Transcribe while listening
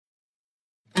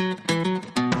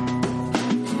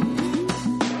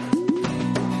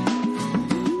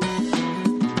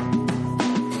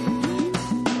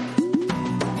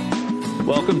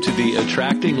Welcome to the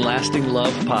Attracting Lasting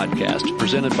Love podcast,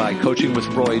 presented by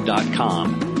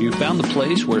CoachingWithRoy.com. You found the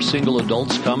place where single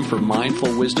adults come for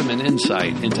mindful wisdom and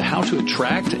insight into how to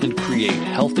attract and create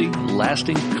healthy,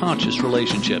 lasting, conscious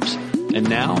relationships. And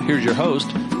now, here's your host,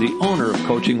 the owner of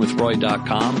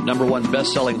CoachingWithRoy.com, #1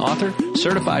 best-selling author,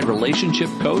 certified relationship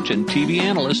coach, and TV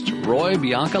analyst, Roy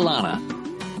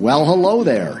Biancalana. Well, hello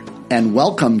there, and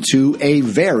welcome to a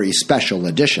very special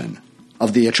edition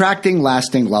of the Attracting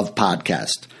Lasting Love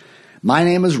podcast. My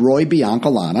name is Roy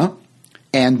Biancalana,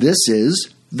 and this is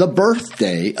the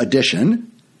birthday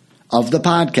edition of the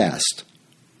podcast.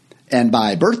 And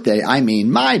by birthday, I mean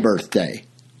my birthday.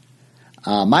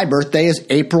 My birthday is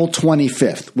April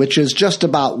 25th, which is just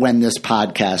about when this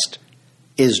podcast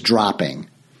is dropping.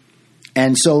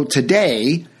 And so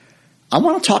today, I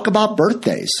want to talk about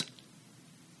birthdays.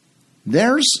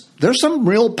 There's some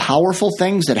real powerful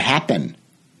things that happen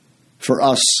for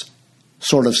us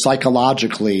sort of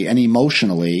psychologically and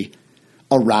emotionally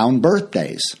around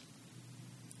birthdays.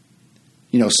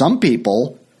 You know, some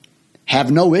people have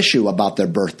no issue about their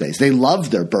birthdays. They love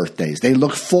their birthdays. They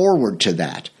look forward to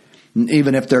that.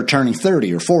 Even if they're turning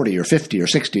 30 or 40 or 50 or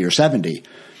 60 or 70,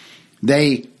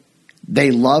 they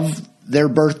love their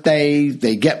birthday.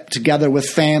 They get together with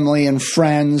family and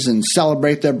friends and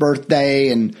celebrate their birthday,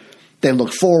 and they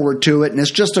look forward to it, and it's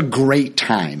just a great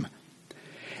time.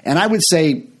 And I would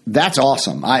say that's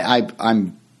awesome.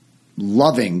 I'm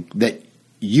loving that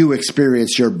you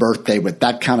experience your birthday with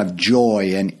that kind of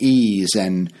joy and ease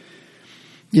and,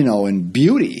 you know, and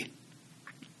beauty.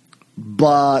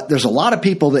 But there's a lot of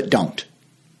people that don't.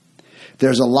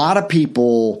 There's a lot of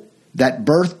people that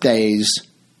birthdays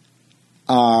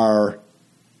are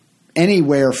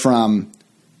anywhere from,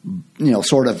 you know,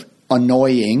 sort of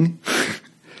annoying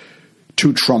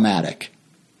to traumatic.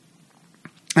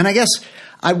 And I guess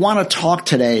I want to talk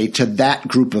today to that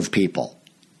group of people,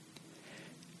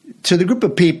 to the group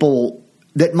of people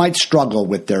that might struggle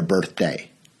with their birthday,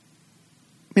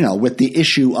 you know, with the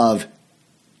issue of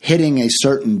hitting a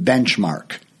certain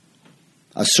benchmark,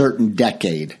 a certain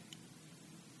decade,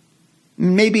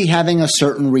 maybe having a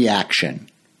certain reaction,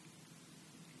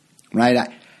 right?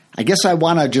 I guess I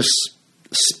want to just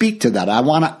speak to that. I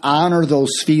want to honor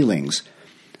those feelings.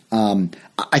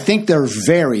 I think they're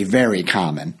very, very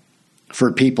common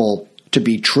for people to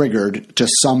be triggered to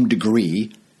some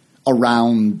degree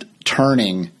around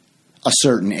turning a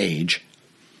certain age.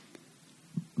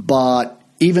 But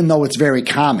even though it's very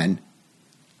common,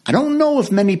 I don't know if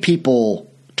many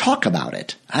people talk about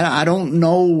it. I don't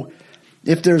know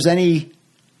if there's any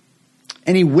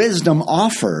wisdom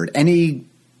offered, any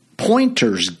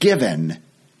pointers given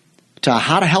to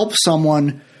how to help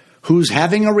someone who's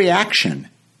having a reaction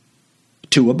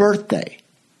to a birthday.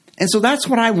 And so that's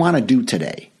what I want to do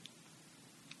today.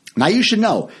 Now, you should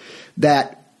know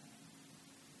that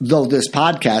though this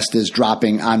podcast is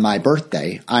dropping on my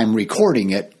birthday, I'm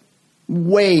recording it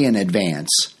way in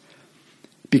advance.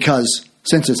 Because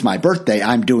since it's my birthday,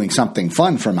 I'm doing something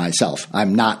fun for myself.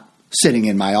 I'm not sitting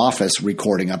in my office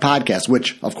recording a podcast,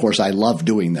 which, of course, I love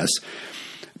doing this.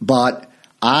 But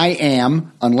I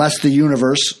am, unless the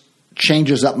universe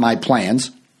changes up my plans,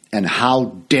 and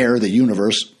how dare the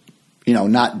universe, you know,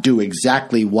 not do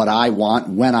exactly what I want,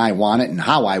 when I want it, and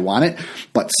how I want it.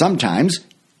 But sometimes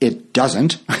it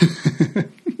doesn't.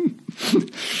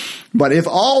 But if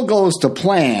all goes to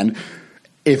plan,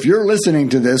 if you're listening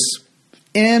to this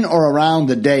in or around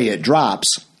the day it drops,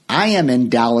 I am in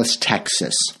Dallas,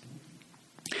 Texas.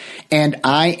 And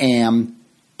I am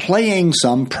playing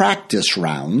some practice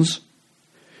rounds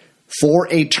for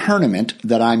a tournament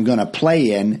that I'm going to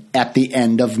play in at the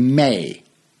end of May.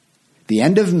 The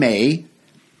end of May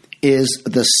is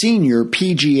the Senior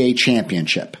PGA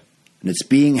Championship. And it's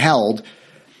being held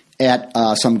at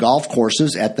some golf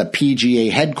courses at the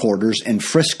PGA headquarters in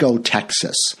Frisco,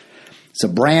 Texas. It's a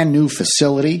brand new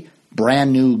facility.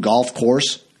 Brand new golf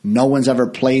course. No one's ever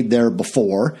played there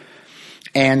before.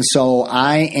 And so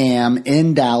I am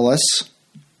in Dallas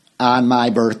on my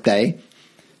birthday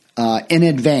in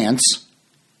advance,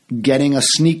 getting a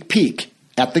sneak peek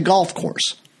at the golf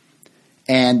course.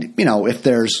 And, you know, if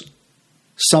there's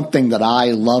something that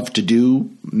I love to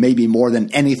do, maybe more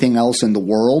than anything else in the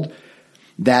world,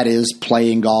 that is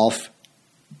playing golf.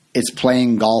 It's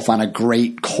playing golf on a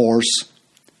great course,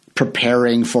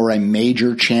 preparing for a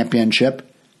major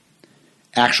championship.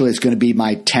 Actually, it's going to be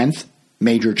my 10th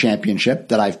major championship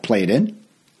that I've played in,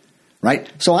 right?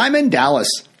 So I'm in Dallas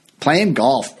playing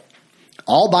golf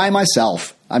all by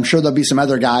myself. I'm sure there'll be some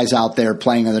other guys out there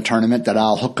playing in the tournament that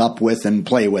I'll hook up with and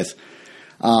play with.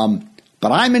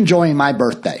 But I'm enjoying my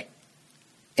birthday.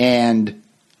 And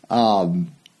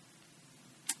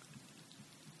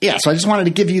so I just wanted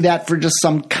to give you that for just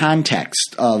some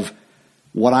context of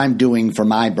what I'm doing for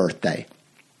my birthday.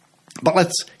 But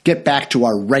let's get back to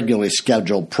our regularly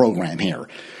scheduled program here,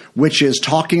 which is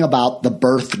talking about the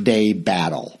birthday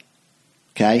battle.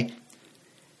 Okay?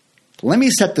 Let me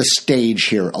set the stage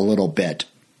here a little bit.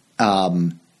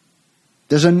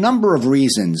 There's a number of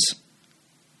reasons,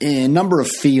 a number of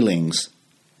feelings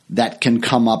that can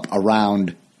come up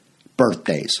around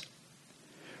birthdays,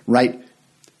 right?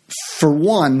 For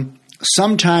one,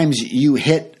 sometimes you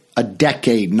hit a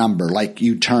decade number, like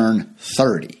you turn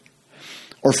 30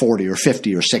 or 40 or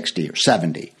 50 or 60 or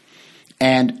 70,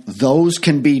 and those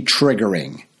can be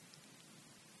triggering.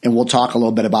 And we'll talk a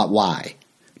little bit about why.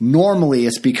 Normally,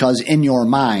 it's because in your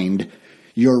mind,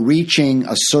 you're reaching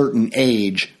a certain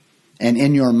age, and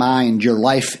in your mind, your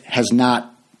life has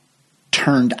not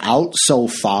turned out so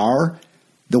far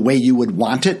the way you would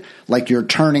want it. Like you're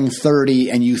turning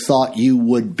 30 and you thought you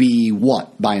would be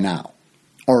what by now?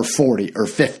 Or 40 or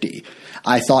 50.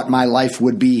 I thought my life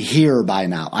would be here by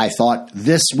now. I thought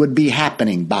this would be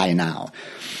happening by now.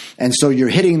 And so you're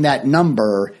hitting that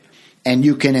number, and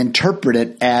you can interpret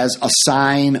it as a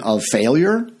sign of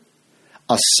failure,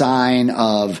 a sign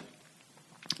of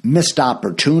missed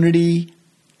opportunity,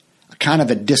 a kind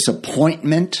of a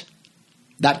disappointment,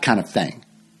 that kind of thing,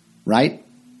 right?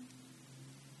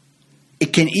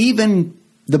 It can even,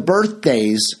 the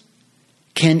birthdays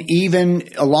can even,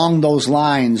 along those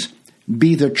lines,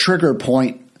 be the trigger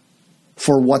point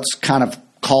for what's kind of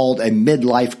called a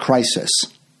midlife crisis,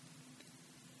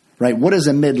 right? What is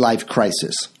a midlife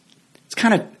crisis? It's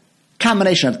kind of a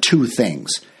combination of two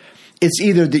things. It's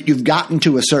either that you've gotten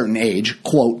to a certain age,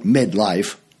 quote,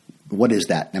 midlife. What is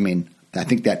that? I mean, I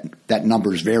think that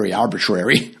number is very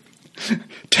arbitrary.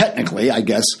 Technically, I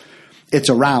guess it's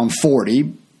around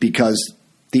 40 because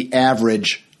the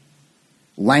average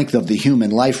length of the human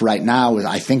life right now is,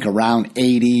 I think, around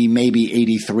 80, maybe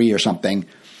 83 or something.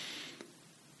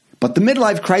 But the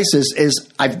midlife crisis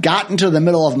is I've gotten to the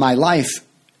middle of my life,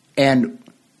 and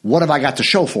what have I got to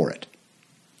show for it?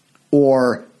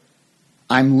 Or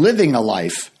I'm living a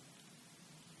life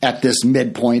at this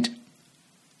midpoint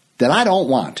that I don't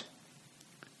want.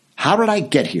 How did I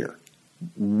get here?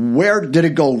 Where did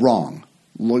it go wrong?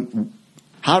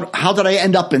 How did I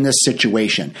end up in this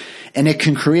situation? And it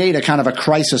can create a kind of a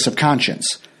crisis of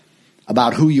conscience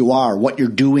about who you are, what you're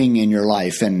doing in your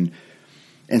life, and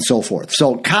so forth.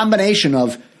 So combination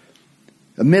of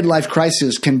a midlife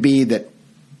crisis can be that,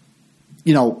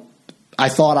 you know, I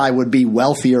thought I would be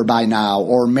wealthier by now,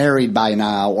 or married by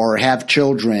now, or have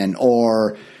children,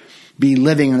 or be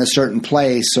living in a certain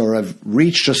place, or have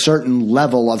reached a certain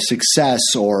level of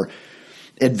success or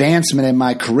advancement in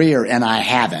my career, and I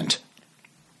haven't.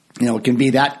 You know, it can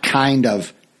be that kind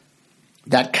of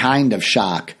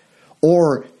shock.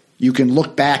 Or you can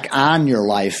look back on your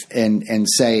life and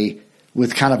say,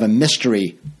 with kind of a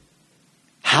mystery,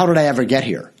 how did I ever get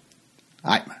here?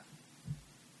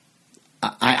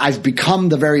 I've become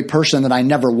the very person that I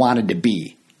never wanted to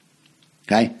be.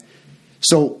 Okay?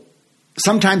 So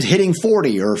sometimes hitting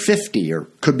 40 or 50 or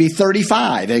could be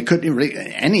 35, it could be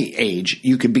any age,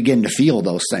 you could begin to feel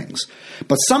those things.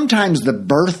 But sometimes the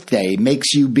birthday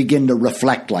makes you begin to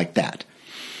reflect like that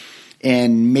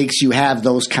and makes you have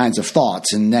those kinds of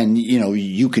thoughts. And then, you know,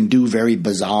 you can do very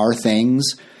bizarre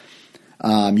things.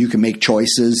 You can make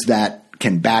choices that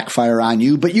can backfire on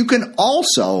you, but you can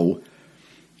also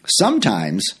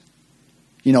sometimes,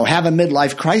 you know, have a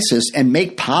midlife crisis and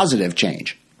make positive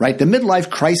change, right? The midlife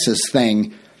crisis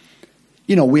thing,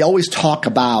 you know, we always talk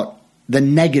about the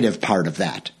negative part of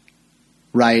that,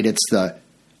 right? It's the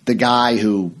guy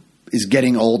who is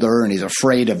getting older and he's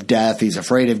afraid of death. He's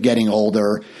afraid of getting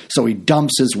older. So he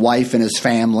dumps his wife and his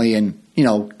family and, you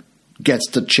know, gets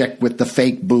the chick with the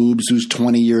fake boobs who's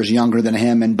 20 years younger than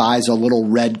him and buys a little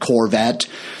red Corvette,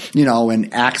 you know,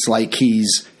 and acts like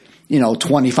he's, you know,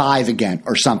 25 again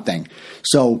or something.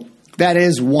 So that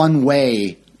is one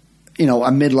way, you know, a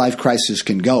midlife crisis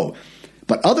can go.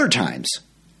 But other times,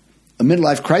 a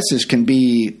midlife crisis can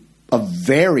be a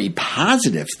very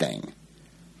positive thing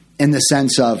in the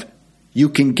sense of you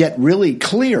can get really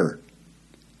clear.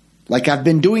 Like, I've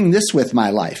been doing this with my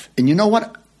life. And you know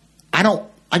what?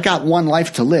 I got one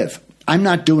life to live. I'm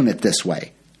not doing it this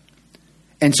way.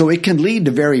 And so it can lead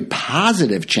to very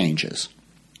positive changes.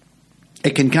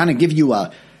 It can kind of give you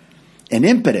an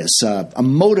impetus, a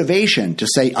motivation to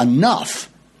say, enough.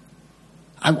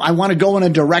 I want to go in a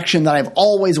direction that I've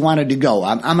always wanted to go.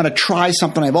 I'm going to try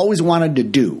something I've always wanted to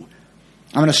do.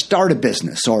 I'm going to start a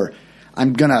business, or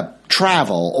I'm going to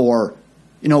travel, or,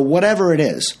 you know, whatever it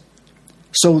is.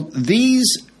 So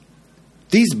these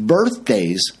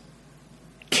birthdays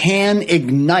can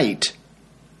ignite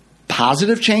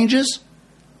positive changes,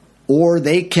 or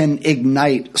they can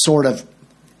ignite sort of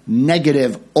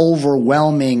negative,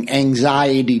 overwhelming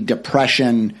anxiety,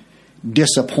 depression,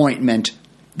 disappointment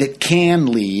that can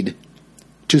lead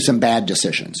to some bad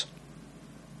decisions.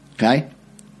 Okay?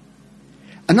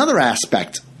 Another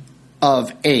aspect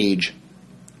of age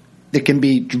that can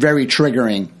be very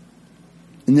triggering,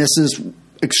 and this is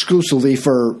exclusively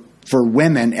for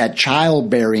women at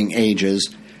childbearing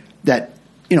ages, that,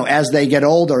 as they get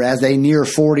older, as they near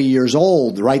 40 years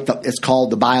old, right, it's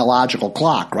called the biological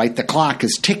clock, right? The clock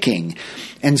is ticking.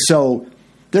 And so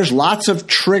there's lots of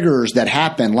triggers that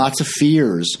happen, lots of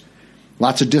fears,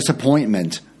 lots of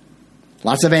disappointment,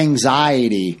 lots of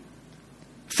anxiety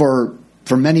for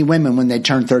many women when they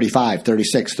turn 35,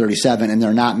 36, 37, and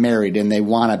they're not married, and they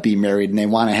want to be married, and they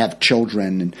want to have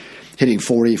children, and hitting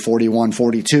 40, 41,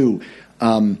 42.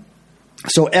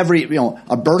 So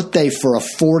a birthday for a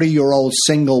 40-year-old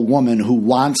single woman who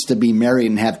wants to be married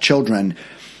and have children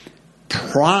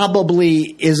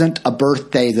probably isn't a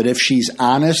birthday that, if she's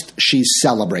honest, she's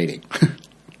celebrating.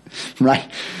 Right?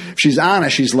 If she's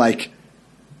honest, she's like,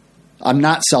 I'm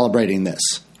not celebrating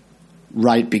this,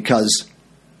 right? Because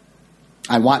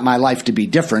I want my life to be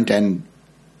different, and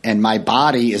my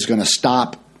body is going to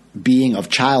stop being of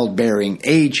childbearing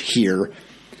age here,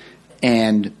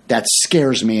 and that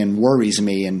scares me and worries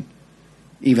me and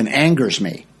even angers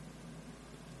me.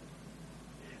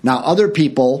 Now, other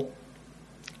people,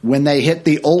 when they hit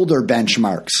the older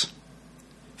benchmarks,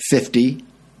 50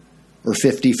 or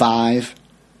 55,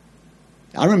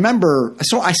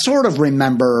 I sort of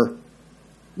remember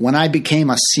when I became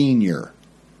a senior,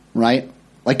 right?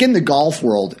 Like in the golf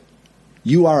world,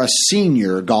 you are a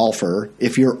senior golfer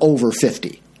if you're over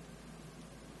 50,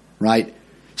 right?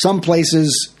 Some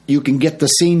places you can get the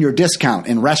senior discount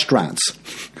in restaurants.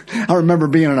 I remember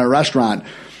being in a restaurant,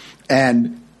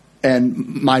 and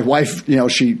my wife,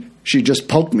 she just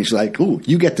poked me. She's like, "Ooh,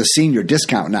 you get the senior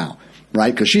discount now,"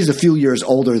 right? Because she's a few years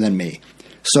older than me,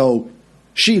 so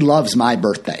she loves my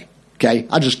birthday. Okay,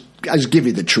 I just give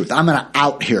you the truth. I'm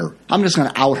just going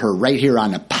to out her right here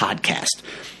on the podcast.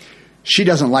 She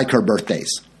doesn't like her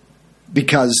birthdays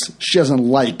because she doesn't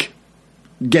like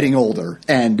getting older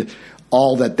and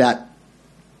all that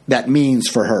means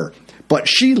for her. But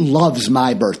she loves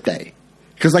my birthday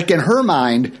because, like, in her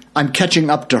mind, I'm catching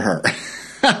up to her.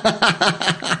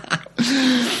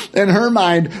 In her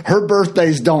mind, her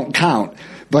birthdays don't count.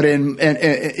 But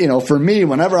for me,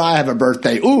 whenever I have a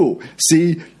birthday, ooh,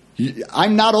 see,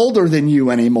 I'm not older than you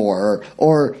anymore,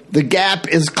 or the gap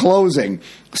is closing.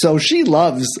 So she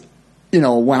loves,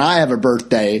 when I have a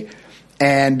birthday,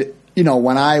 and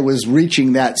when I was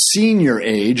reaching that senior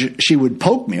age, she would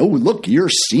poke me. Oh, look, you're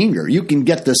senior. You can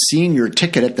get the senior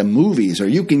ticket at the movies, or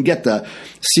you can get the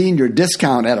senior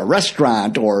discount at a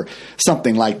restaurant or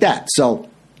something like that. So,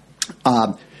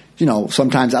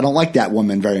 sometimes I don't like that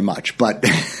woman very much, but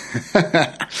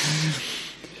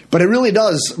but it really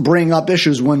does bring up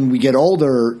issues when we get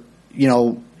older,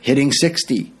 hitting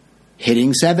 60,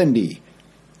 hitting 70.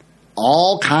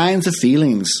 All kinds of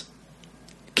feelings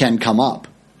can come up.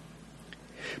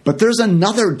 But there's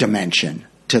another dimension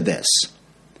to this,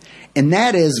 and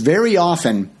that is very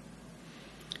often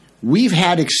we've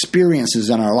had experiences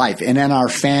in our life and in our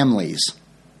families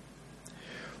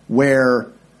where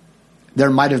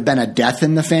there might have been a death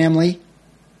in the family,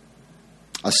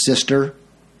 a sister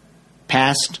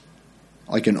passed,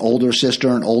 like an older sister,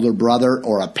 an older brother,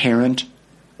 or a parent,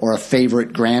 or a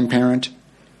favorite grandparent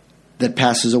that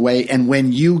passes away. And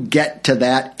when you get to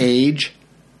that age,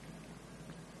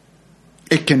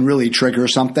 it can really trigger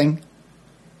something.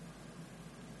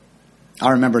 I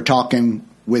remember talking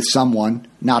with someone,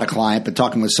 not a client, but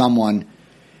talking with someone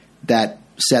that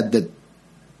said that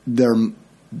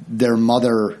their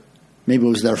mother, maybe it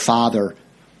was their father,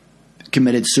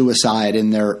 committed suicide in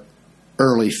their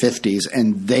early 50s,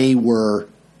 and they were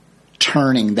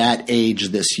turning that age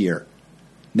this year.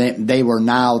 They were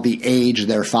now the age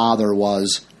their father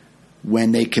was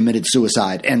when they committed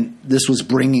suicide. And this was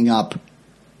bringing up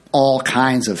all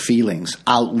kinds of feelings: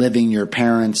 outliving your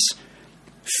parents,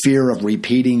 fear of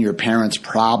repeating your parents'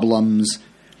 problems,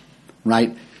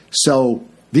 right? So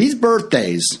these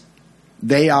birthdays,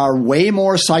 they are way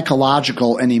more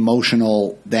psychological and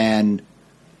emotional than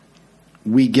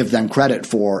we give them credit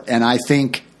for. And I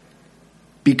think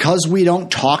because we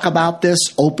don't talk about this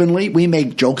openly, we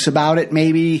make jokes about it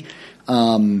maybe,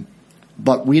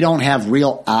 but we don't have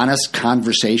real honest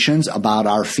conversations about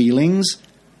our feelings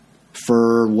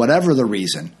for whatever the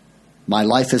reason. My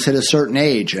life has hit a certain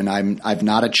age and I've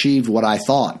not achieved what I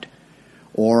thought,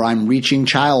 or I'm reaching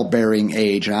childbearing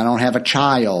age and I don't have a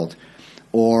child,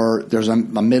 or there's a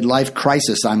midlife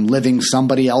crisis. I'm living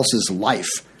somebody else's life.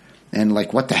 And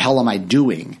like, what the hell am I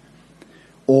doing?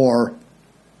 Or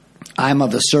I'm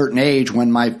of a certain age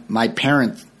when my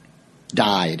parent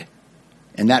died,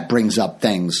 and that brings up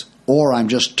things. Or I'm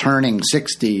just turning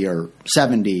 60 or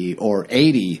 70 or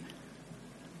 80,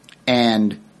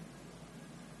 and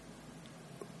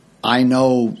I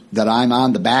know that I'm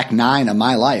on the back nine of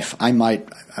my life. I might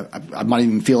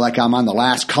even feel like I'm on the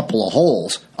last couple of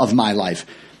holes of my life,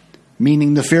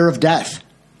 meaning the fear of death.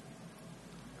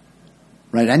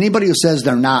 Right? Anybody who says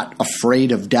they're not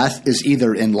afraid of death is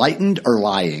either enlightened or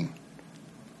lying.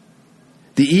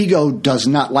 The ego does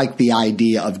not like the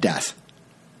idea of death.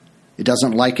 It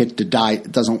doesn't like it to die.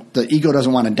 The ego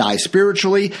doesn't want to die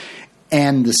spiritually,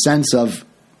 and the sense of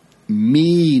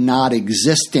me not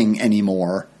existing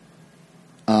anymore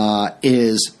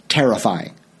is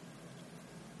terrifying.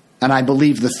 And I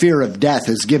believe the fear of death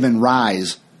has given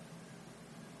rise,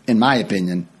 in my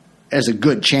opinion, as a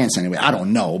good chance anyway. I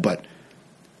don't know, but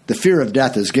the fear of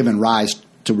death has given rise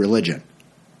to religion.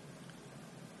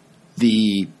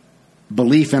 The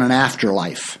belief in an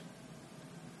afterlife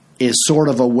is sort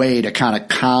of a way to kind of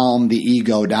calm the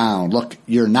ego down. Look,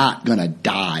 you're not going to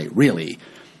die, really.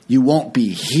 You won't be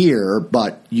here,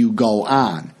 but you go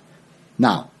on.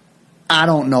 Now, I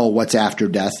don't know what's after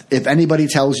death. If anybody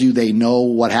tells you they know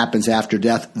what happens after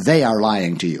death, they are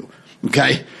lying to you.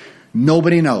 Okay?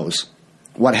 Nobody knows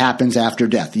what happens after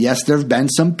death. Yes, there have been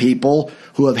some people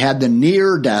who have had the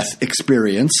near-death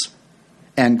experience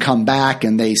and come back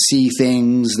and they see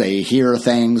things, they hear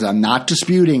things. I'm not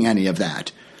disputing any of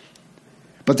that.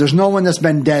 But there's no one that's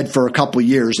been dead for a couple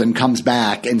years and comes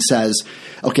back and says,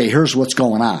 okay, here's what's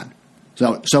going on.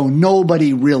 So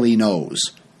nobody really knows.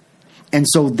 And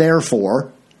so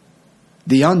therefore,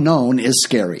 the unknown is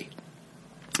scary.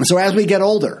 And so as we get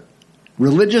older,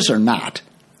 religious or not,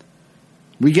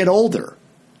 we get older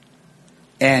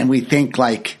and we think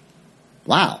like,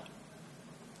 wow,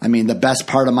 I mean, the best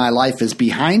part of my life is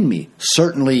behind me.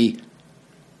 Certainly,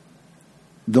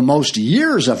 the most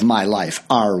years of my life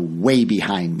are way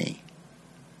behind me.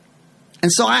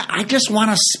 And so I just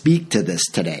want to speak to this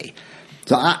today.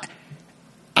 So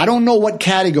I don't know what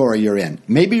category you're in.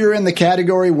 Maybe you're in the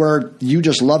category where you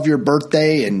just love your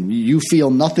birthday and you feel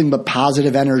nothing but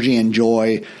positive energy and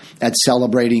joy at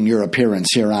celebrating your appearance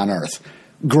here on earth.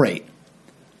 Great.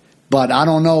 But I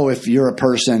don't know if you're a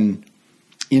person,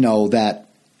 that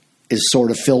is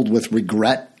sort of filled with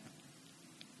regret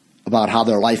about how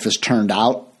their life has turned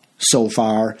out so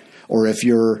far, or if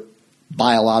your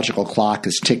biological clock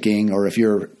is ticking, or if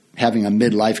you're having a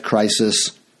midlife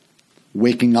crisis,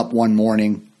 waking up one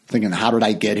morning thinking, how did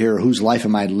I get here? Whose life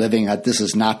am I living? This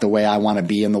is not the way I want to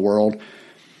be in the world.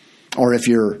 Or if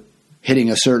you're hitting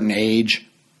a certain age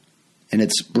and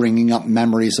it's bringing up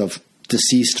memories of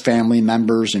deceased family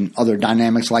members and other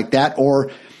dynamics like that,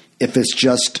 or if it's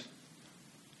just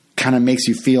kind of makes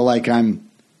you feel like I'm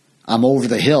over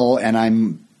the hill and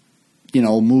I'm,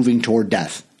 moving toward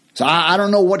death. So I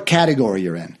don't know what category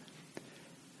you're in,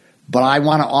 but I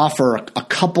want to offer a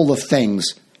couple of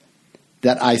things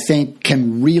that I think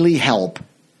can really help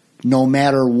no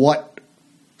matter what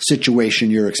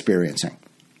situation you're experiencing.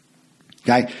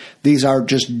 Okay? These are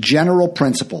just general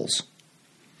principles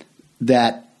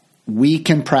that we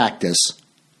can practice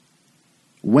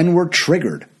when we're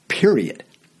triggered, period.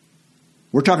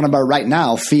 We're talking about right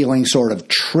now feeling sort of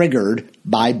triggered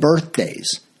by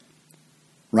birthdays,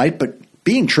 right? But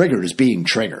being triggered is being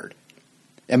triggered.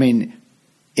 I mean,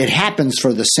 it happens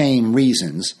for the same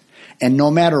reasons. And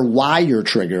no matter why you're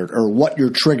triggered or what you're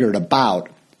triggered about,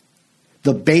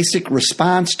 the basic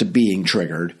response to being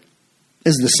triggered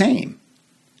is the same.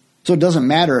 So it doesn't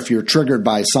matter if you're triggered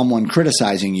by someone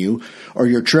criticizing you or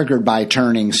you're triggered by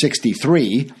turning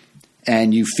 63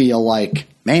 and you feel like,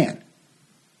 man,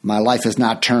 my life has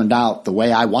not turned out the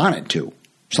way I want it to.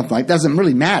 Something like that doesn't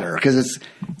really matter because it's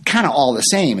kind of all the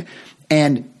same.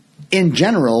 And in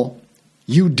general,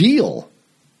 you deal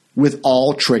with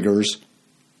all triggers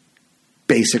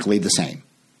basically the same.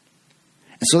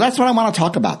 And so that's what I want to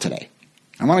talk about today.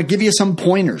 I want to give you some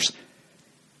pointers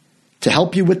to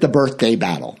help you with the birthday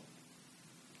battle.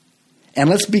 And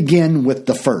let's begin with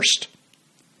the first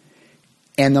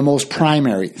and the most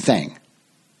primary thing.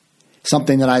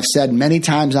 Something that I've said many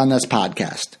times on this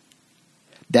podcast,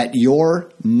 that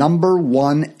your number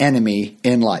one enemy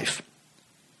in life,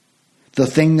 the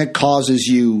thing that causes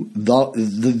you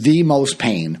the most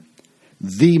pain,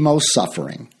 the most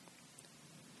suffering,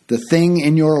 the thing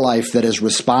in your life that is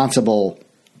responsible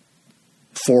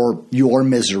for your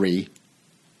misery,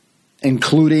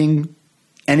 including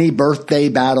any birthday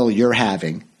battle you're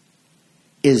having,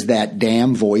 is that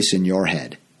damn voice in your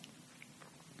head.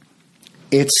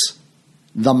 It's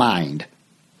the mind.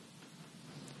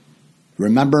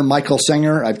 Remember Michael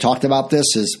Singer, I've talked about this,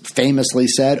 has famously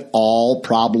said, all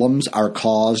problems are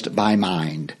caused by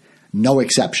mind. No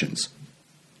exceptions.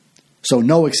 So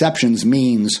no exceptions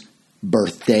means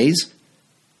birthdays,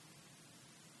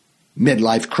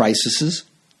 midlife crises,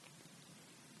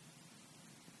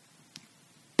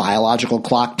 biological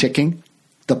clock ticking.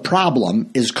 The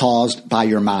problem is caused by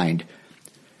your mind.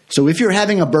 So if you're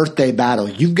having a birthday battle,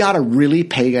 you've got to really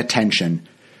pay attention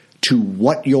to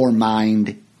what your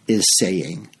mind is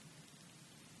saying.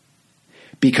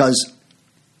 Because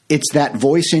it's that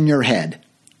voice in your head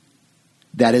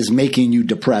that is making you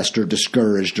depressed or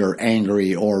discouraged or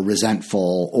angry or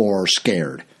resentful or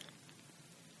scared.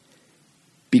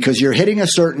 Because you're hitting a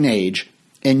certain age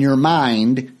and your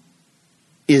mind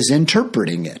is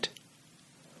interpreting it.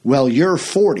 Well, you're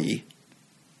 40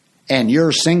 and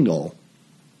you're single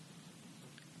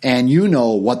and you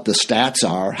know what the stats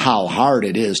are, how hard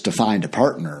it is to find a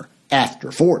partner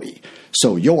after 40.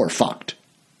 So you're fucked.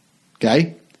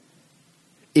 Okay?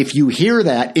 If you hear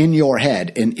that in your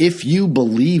head and if you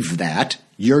believe that,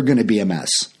 you're going to be a mess.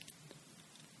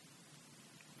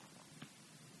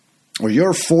 Or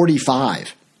you're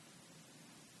 45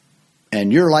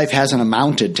 and your life hasn't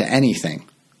amounted to anything.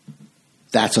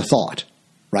 That's a thought,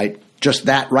 right? Just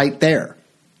that right there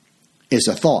is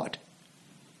a thought.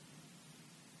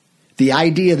 The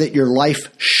idea that your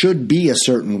life should be a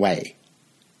certain way.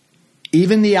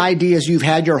 Even the ideas you've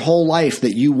had your whole life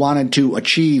that you wanted to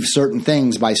achieve certain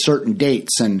things by certain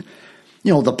dates and,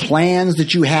 the plans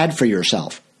that you had for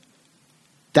yourself.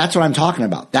 That's what I'm talking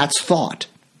about. That's thought.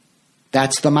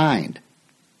 That's the mind.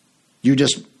 You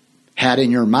just had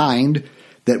in your mind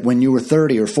that when you were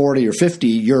 30 or 40 or 50,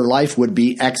 your life would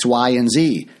be X, Y, and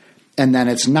Z. And then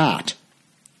it's not.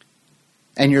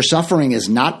 And your suffering is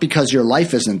not because your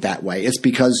life isn't that way. It's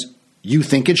because you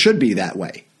think it should be that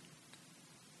way.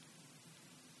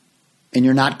 And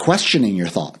you're not questioning your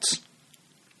thoughts.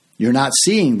 You're not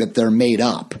seeing that they're made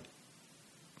up.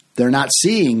 They're not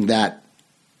seeing that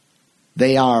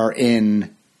they are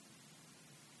in,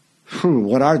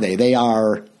 what are they? They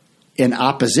are in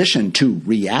opposition to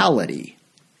reality.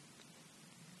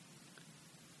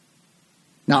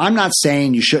 Now, I'm not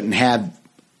saying you shouldn't have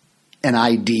an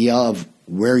idea of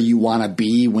where you want to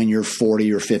be when you're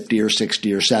 40 or 50 or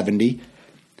 60 or 70.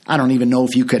 I don't even know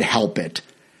if you could help it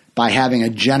by having a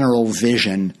general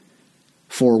vision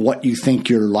for what you think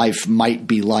your life might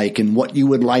be like and what you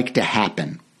would like to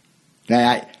happen.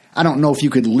 I don't know if you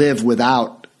could live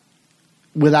without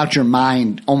your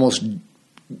mind almost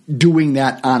doing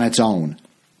that on its own.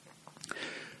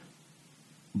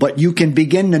 But you can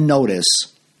begin to notice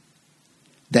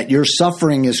that your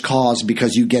suffering is caused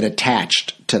because you get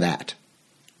attached to that.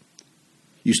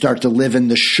 You start to live in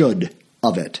the should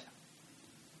of it.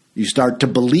 You start to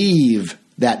believe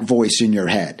that voice in your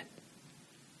head.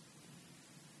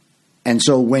 And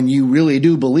so when you really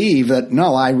do believe that,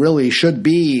 no, I really should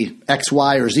be X,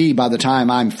 Y, or Z by the time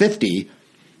I'm 50,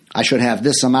 I should have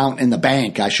this amount in the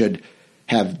bank, I should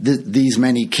have these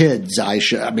many kids,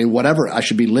 whatever, I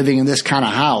should be living in this kind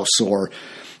of house, or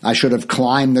I should have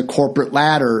climbed the corporate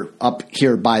ladder up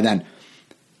here by then.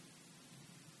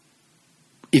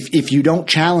 If you don't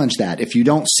challenge that, if you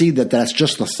don't see that that's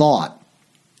just a thought,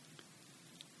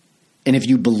 and if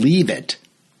you believe it,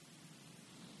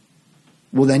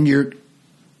 well, then you're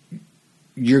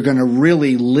going to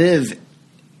really live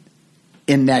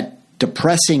in that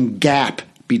depressing gap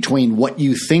between what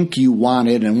you think you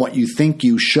wanted and what you think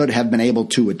you should have been able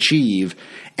to achieve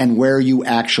and where you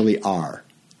actually are.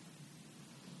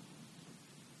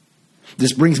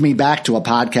 This brings me back to a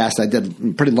podcast I did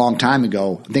a pretty long time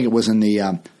ago. I think it was in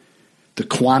the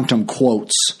Quantum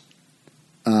Quotes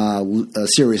a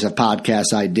series of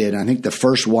podcasts I did. I think the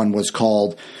first one was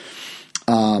called,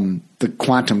 the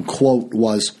Quantum Quote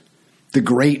was, "The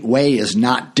great way is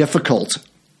not difficult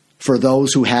for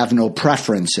those who have no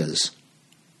preferences."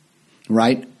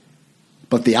 Right?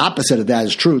 But the opposite of that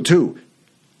is true too.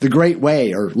 The great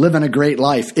way, or living a great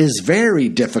life, is very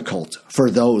difficult for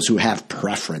those who have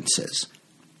preferences.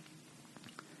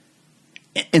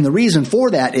 And the reason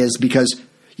for that is because,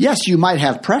 yes, you might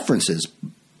have preferences,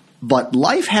 but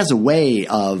life has a way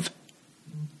of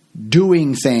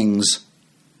doing things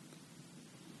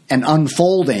and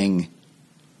unfolding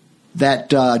that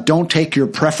don't take your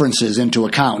preferences into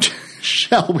account,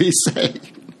 shall we say,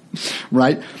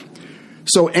 right?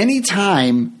 So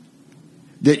anytime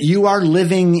that you are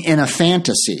living in a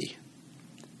fantasy,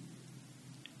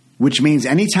 which means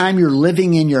anytime you're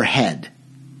living in your head,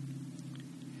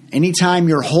 anytime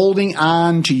you're holding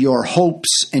on to your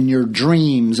hopes and your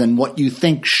dreams and what you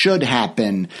think should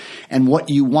happen and what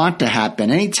you want to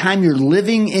happen, anytime you're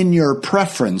living in your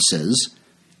preferences,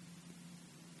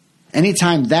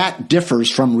 anytime that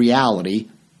differs from reality,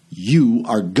 you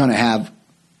are going to have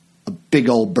a big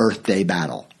old birthday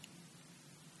battle.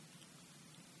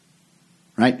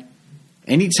 Right?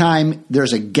 Anytime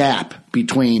there's a gap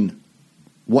between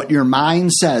what your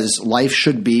mind says life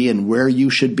should be and where you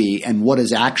should be and what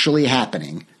is actually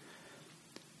happening,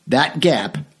 that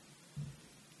gap,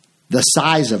 the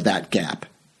size of that gap,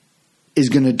 is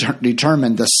going to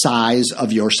determine the size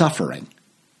of your suffering.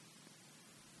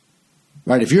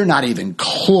 Right? If you're not even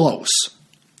close,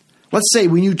 let's say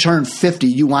when you turned 50,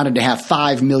 you wanted to have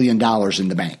 $5 million in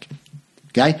the bank.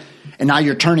 Okay? And now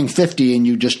you're turning 50 and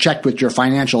you just checked with your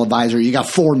financial advisor, you got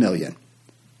 $4 million.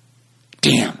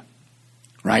 Damn.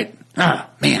 Right? Oh,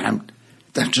 man,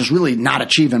 I'm just really not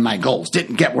achieving my goals.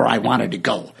 Didn't get where I wanted to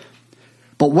go.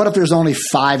 But what if there's only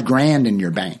 $5,000 in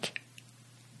your bank?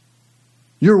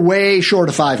 You're way short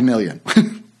of $5 million.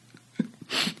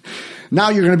 Now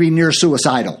you're going to be near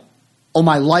suicidal. Oh,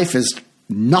 my life is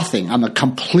nothing. I'm a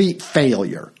complete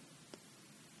failure.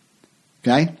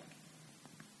 Okay?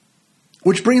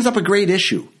 Which brings up a great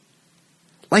issue.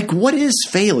 Like, what is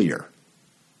failure?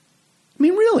 I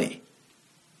mean, really?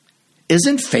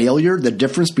 Isn't failure the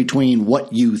difference between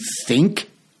what you think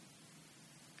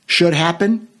should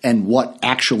happen and what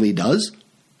actually does?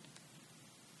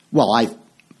 Well,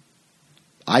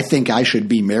 I think I should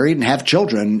be married and have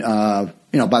children,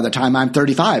 by the time I'm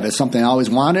 35. It's something I always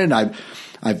wanted.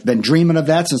 I've been dreaming of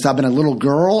that since I've been a little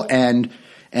girl, and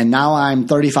now I'm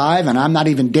 35 and I'm not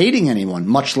even dating anyone,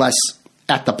 much less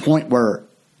at the point where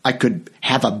I could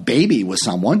have a baby with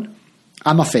someone.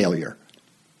 I'm a failure.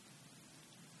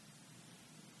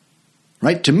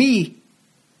 Right? To me,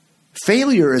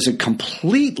 failure is a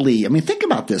completely, think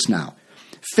about this now.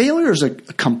 Failure is a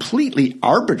completely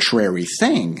arbitrary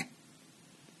thing.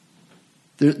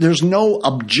 There's no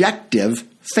objective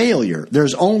failure.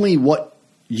 There's only what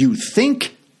you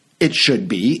think it should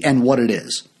be and what it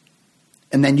is.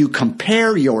 And then you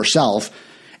compare yourself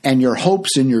and your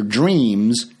hopes and your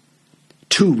dreams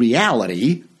to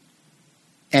reality,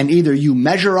 and either you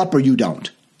measure up or you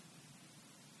don't.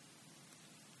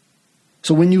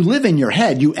 So when you live in your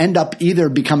head, you end up either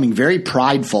becoming very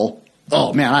prideful.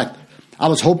 Oh, man, I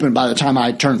was hoping by the time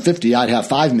I turned 50, I'd have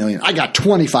 $5 million. I got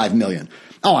 $25 million.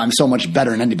 Oh, I'm so much better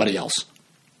than anybody else.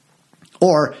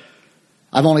 Or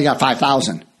I've only got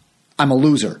 5,000. I'm a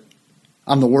loser.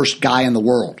 I'm the worst guy in the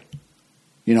world.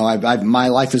 My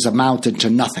life has amounted to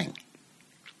nothing.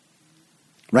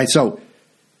 Right? So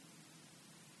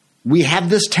we have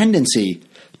this tendency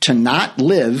to not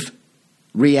live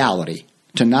reality,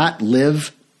 to not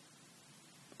live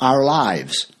our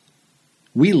lives.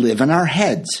 We live in our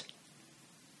heads.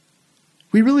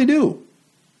 We really do.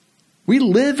 We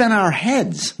live in our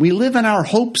heads. We live in our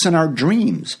hopes and our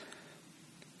dreams.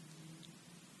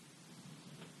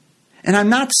 And I'm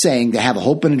not saying to have a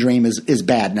hope and a dream is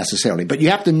bad necessarily, but you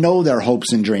have to know their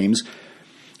hopes and dreams.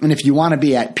 And if you want to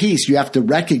be at peace, you have to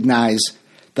recognize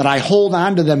that I hold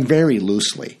on to them very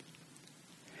loosely.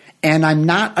 And I'm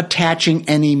not attaching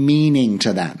any meaning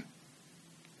to them.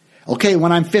 Okay,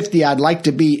 when I'm 50, I'd like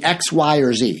to be X, Y,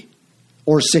 or Z,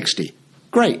 or 60.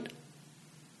 Great.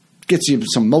 Gets you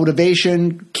some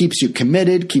motivation, keeps you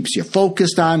committed, keeps you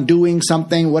focused on doing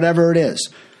something, whatever it is.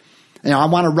 I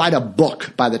want to write a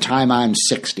book by the time I'm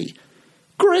 60.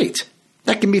 Great.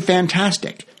 That can be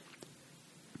fantastic.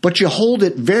 But you hold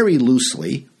it very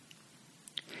loosely,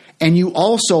 and you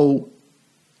also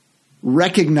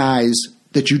recognize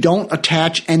that you don't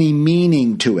attach any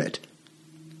meaning to it.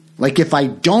 Like if I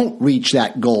don't reach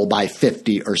that goal by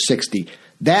 50 or 60,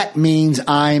 that means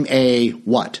I'm a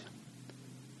what?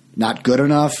 Not good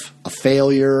enough, a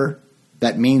failure.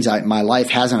 That means my life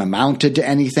hasn't amounted to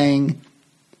anything.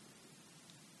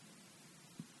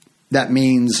 That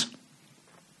means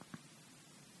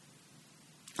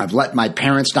I've let my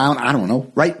parents down. I don't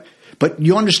know, right? But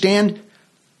you understand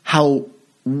how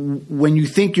when you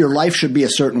think your life should be a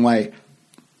certain way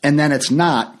and then it's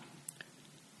not,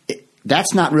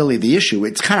 that's not really the issue.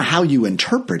 It's kind of how you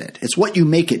interpret it. It's what you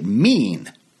make it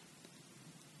mean.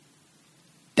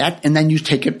 And then you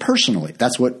take it personally.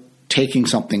 That's what taking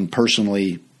something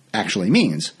personally actually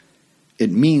means.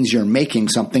 It means you're making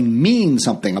something mean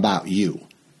something about you.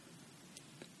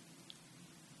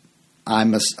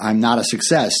 I'm not a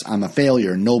success. I'm a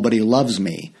failure. Nobody loves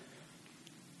me.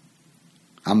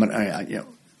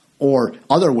 Or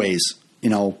other ways,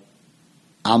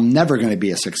 I'm never going to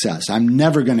be a success. I'm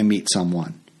never going to meet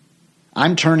someone.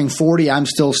 I'm turning 40. I'm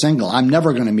still single. I'm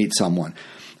never going to meet someone.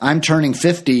 I'm turning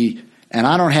 50 and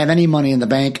I don't have any money in the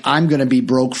bank. I'm going to be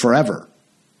broke forever.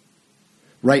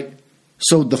 Right?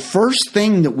 So the first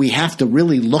thing that we have to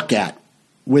really look at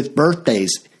with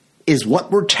birthdays is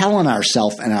what we're telling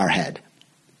ourselves in our head.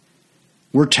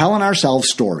 We're telling ourselves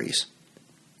stories.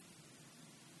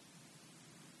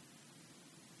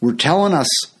 We're telling us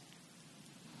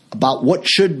about what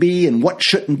should be and what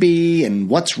shouldn't be and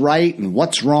what's right and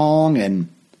what's wrong and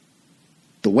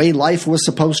the way life was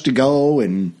supposed to go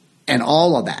and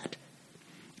all of that.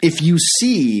 If you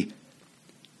see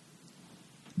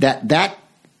that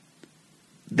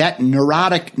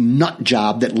neurotic nut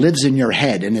job that lives in your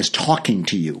head and is talking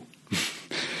to you,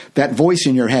 that voice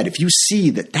in your head, if you see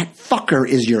that fucker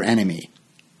is your enemy,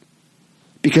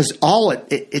 because all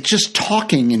it's just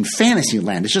talking in fantasy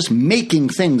land, it's just making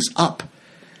things up.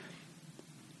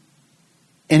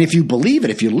 And if you believe it,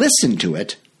 if you listen to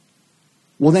it,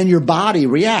 well, then your body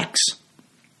reacts.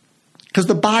 Because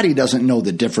the body doesn't know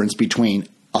the difference between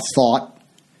a thought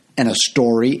and a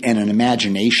story and an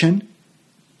imagination.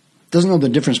 It doesn't know the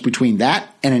difference between that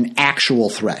and an actual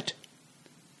threat.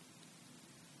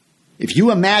 If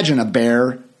you imagine a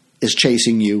bear is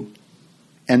chasing you,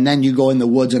 and then you go in the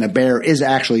woods and a bear is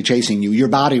actually chasing you, your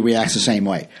body reacts the same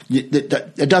way.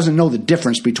 It doesn't know the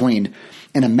difference between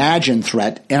an imagined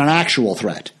threat and an actual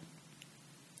threat.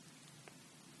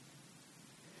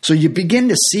 So you begin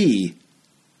to see,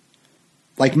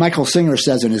 like Michael Singer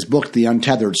says in his book, The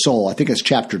Untethered Soul, I think it's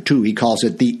chapter 2, he calls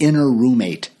it the inner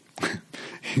roommate.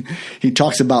 He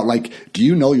talks about, like, do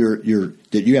you know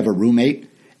that you have a roommate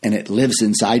and it lives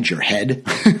inside your head?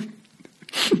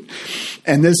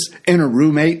 And this inner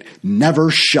roommate never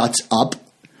shuts up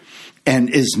and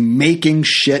is making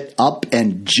shit up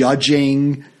and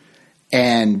judging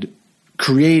and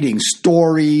creating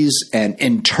stories and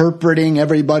interpreting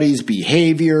everybody's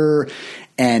behavior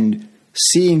and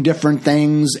seeing different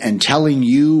things and telling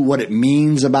you what it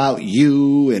means about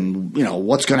you and, you know,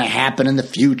 what's going to happen in the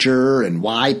future and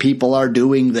why people are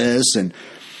doing this. And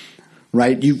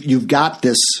right, you've got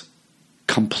this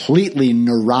completely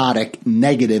neurotic,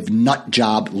 negative nut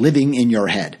job living in your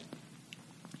head.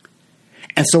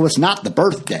 And so it's not the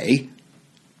birthday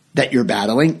that you're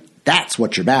battling. That's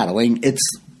what you're battling. It's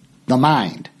the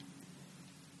mind.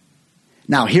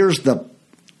 Now, here's the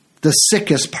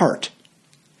sickest part.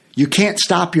 You can't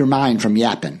stop your mind from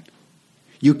yapping.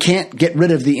 You can't get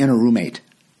rid of the inner roommate.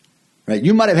 Right?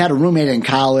 You might have had a roommate in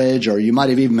college, or you might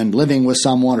have even been living with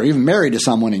someone or even married to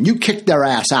someone, and you kicked their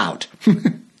ass out.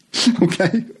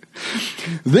 Okay?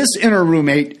 This inner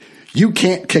roommate, you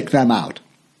can't kick them out.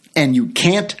 And you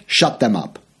can't shut them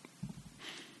up.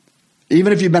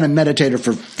 Even if you've been a meditator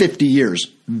for 50 years,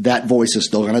 that voice is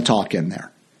still going to talk in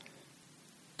there.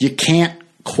 You can't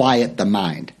quiet the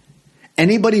mind.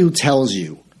 Anybody who tells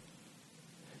you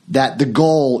that the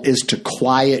goal is to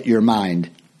quiet your mind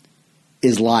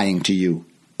is lying to you,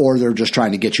 or they're just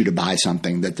trying to get you to buy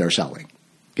something that they're selling.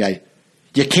 Okay?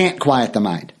 You can't quiet the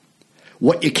mind.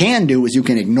 What you can do is you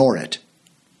can ignore it.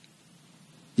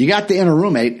 You got the inner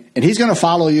roommate, and he's going to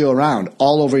follow you around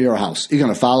all over your house. He's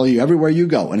going to follow you everywhere you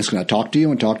go, and it's going to talk to you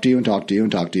and talk to you and talk to you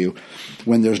and talk to you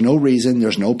when there's no reason,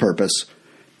 there's no purpose.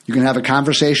 You can have a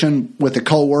conversation with a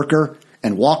coworker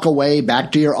and walk away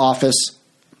back to your office,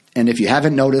 and if you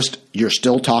haven't noticed, you're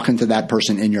still talking to that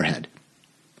person in your head.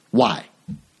 Why?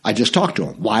 I just talked to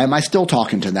them. Why am I still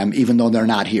talking to them even though they're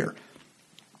not here?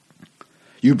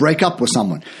 You break up with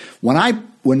someone.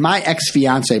 When my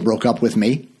ex-fiance broke up with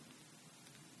me,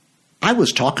 I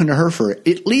was talking to her for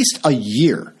at least a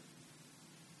year,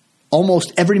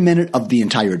 almost every minute of the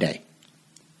entire day.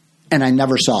 And I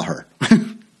never saw her.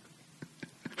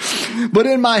 But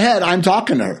in my head, I'm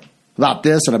talking to her about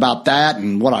this and about that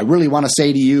and what I really want to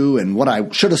say to you and what I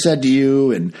should have said to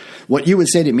you and what you would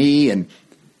say to me. And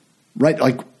right,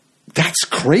 like, that's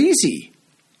crazy.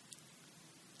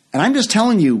 And I'm just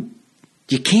telling you,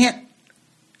 you can't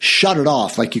shut it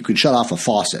off like you could shut off a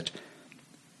faucet.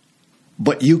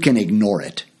 But you can ignore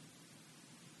it.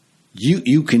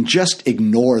 You can just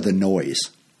ignore the noise.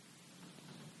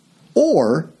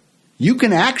 Or you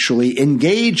can actually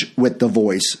engage with the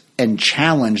voice and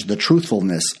challenge the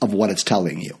truthfulness of what it's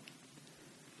telling you.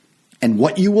 And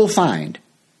what you will find,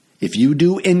 if you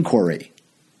do inquiry,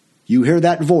 you hear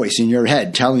that voice in your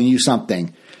head telling you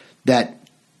something that,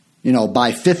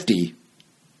 by 50,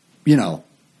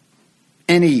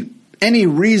 any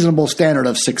reasonable standard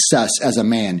of success as a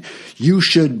man, you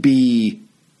should be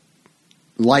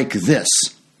like this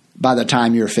by the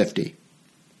time you're 50.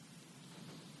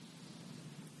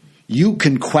 You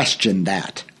can question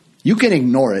that. You can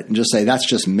ignore it and just say, that's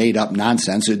just made up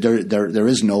nonsense. There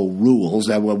is no rules.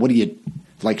 What do you,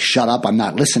 shut up, I'm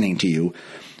not listening to you.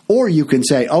 Or you can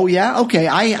say, oh yeah, okay,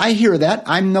 I hear that.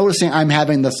 I'm noticing, I'm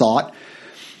having the thought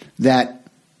that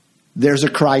there's a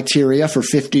criteria for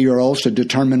 50-year-olds to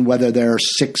determine whether they're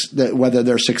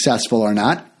successful or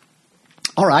not.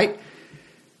 All right.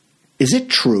 Is it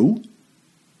true?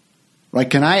 Right?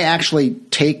 Can I actually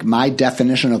take my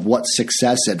definition of what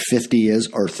success at 50 is,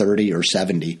 or 30 or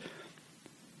 70?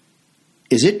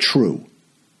 Is it true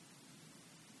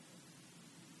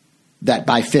that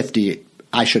by 50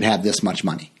 I should have this much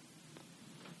money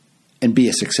and be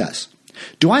a success?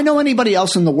 Do I know anybody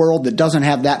else in the world that doesn't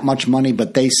have that much money,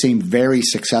 but they seem very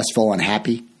successful and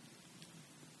happy?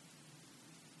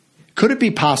 Could it be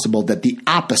possible that the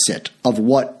opposite of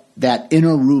what that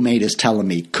inner roommate is telling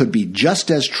me could be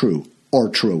just as true or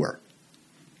truer?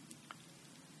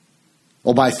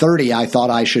 Well, by 30, I thought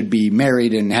I should be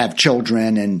married and have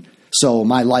children, and so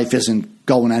my life isn't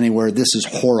going anywhere. This is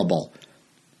horrible.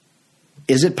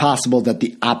 Is it possible that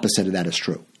the opposite of that is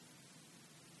true?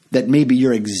 That maybe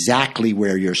you're exactly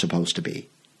where you're supposed to be?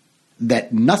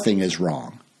 That nothing is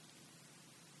wrong?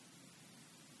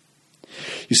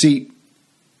 You see,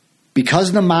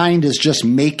 because the mind is just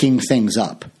making things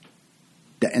up,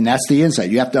 and that's the insight.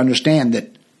 You have to understand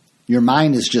that your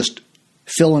mind is just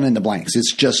filling in the blanks.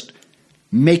 It's just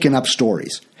making up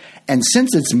stories. And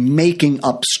since it's making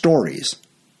up stories,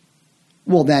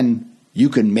 well, then you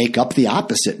can make up the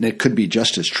opposite and it could be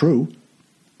just as true,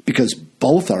 because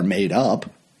both are made up.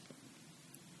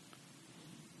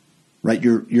 Right?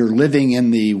 You're living in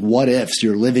the what ifs,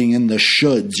 you're living in the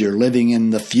shoulds, you're living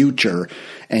in the future,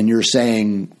 and you're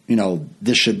saying,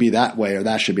 this should be that way or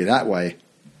that should be that way.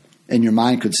 And your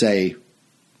mind could say,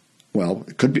 well,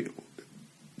 it could be,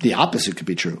 the opposite could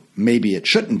be true. Maybe it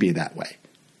shouldn't be that way.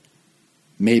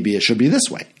 Maybe it should be this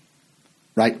way.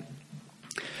 Right?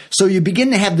 So you begin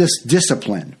to have this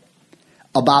discipline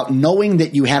about knowing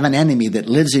that you have an enemy that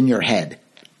lives in your head,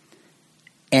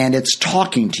 and it's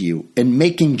talking to you and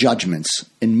making judgments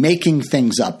and making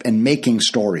things up and making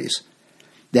stories,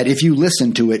 that if you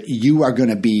listen to it, you are going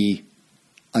to be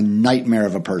a nightmare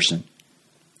of a person.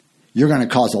 You're going to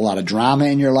cause a lot of drama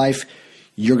in your life.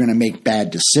 You're going to make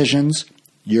bad decisions.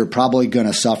 You're probably going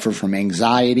to suffer from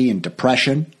anxiety and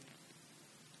depression.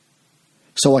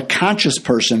 So a conscious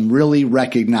person really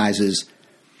recognizes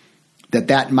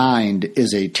that mind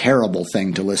is a terrible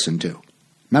thing to listen to.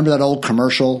 Remember that old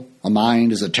commercial, a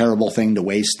mind is a terrible thing to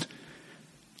waste?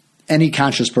 Any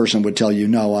conscious person would tell you,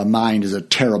 no, a mind is a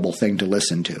terrible thing to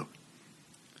listen to.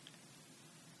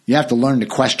 You have to learn to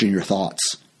question your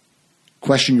thoughts,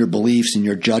 question your beliefs and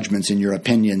your judgments and your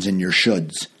opinions and your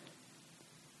shoulds.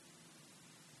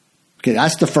 Okay,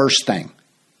 that's the first thing.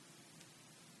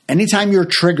 Anytime you're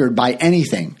triggered by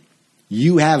anything,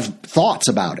 you have thoughts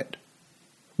about it.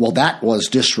 Well, that was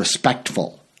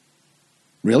disrespectful.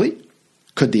 Really?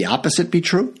 Could the opposite be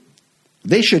true?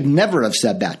 They should never have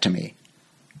said that to me.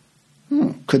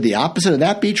 Could the opposite of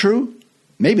that be true?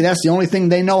 Maybe that's the only thing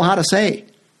they know how to say.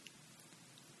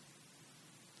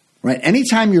 Right?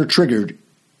 Anytime you're triggered,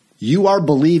 you are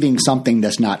believing something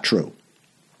that's not true.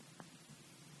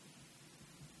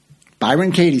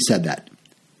 Byron Katie said that.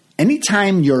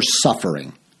 Anytime you're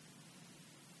suffering,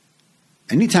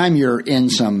 anytime you're in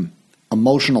some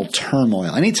emotional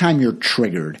turmoil, anytime you're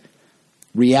triggered,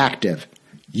 reactive,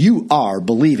 you are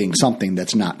believing something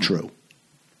that's not true.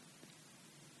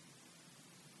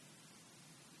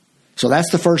 So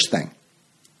that's the first thing.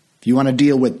 If you want to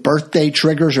deal with birthday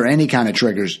triggers or any kind of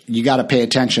triggers, you got to pay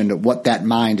attention to what that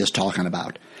mind is talking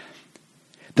about.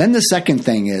 Then the second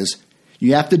thing is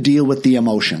you have to deal with the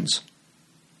emotions.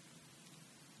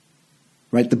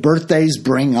 Right? The birthdays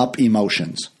bring up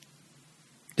emotions.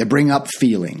 They bring up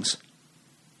feelings.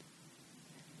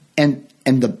 And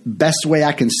the best way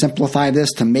I can simplify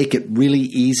this to make it really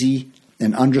easy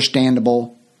and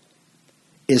understandable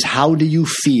is, how do you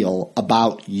feel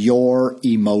about your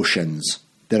emotions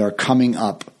that are coming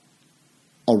up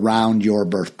around your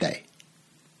birthday?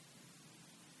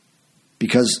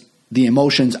 Because the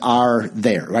emotions are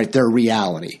there, right? They're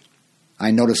reality.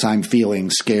 I notice I'm feeling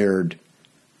scared,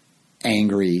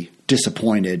 angry,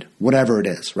 disappointed, whatever it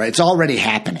is, right? It's already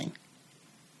happening.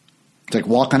 It's like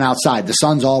walking outside. The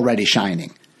sun's already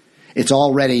shining. It's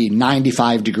already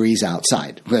 95 degrees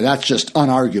outside. That's just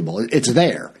unarguable. It's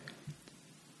there,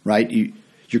 right?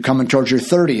 You're coming towards your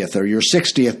 30th or your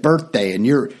 60th birthday, and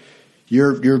you're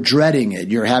dreading it.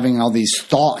 You're having all these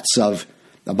thoughts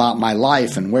about my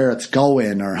life and where it's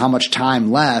going, or how much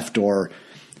time left, or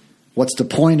what's the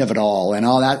point of it all, and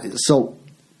all that. So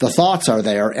the thoughts are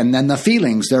there, and then the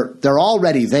feelings, they're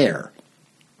already there.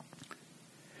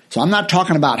 So I'm not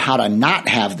talking about how to not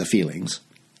have the feelings.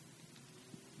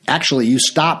 Actually, you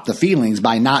stop the feelings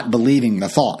by not believing the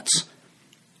thoughts.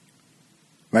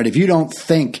 Right? If you don't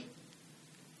think,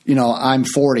 I'm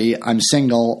 40, I'm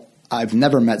single, I've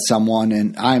never met someone,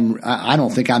 and I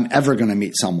don't think I'm ever going to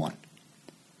meet someone.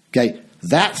 Okay?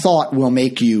 That thought will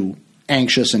make you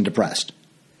anxious and depressed.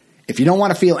 If you don't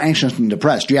want to feel anxious and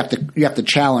depressed, you have to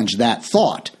challenge that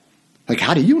thought. Like,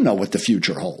 how do you know what the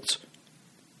future holds?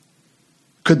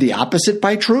 Could the opposite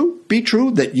be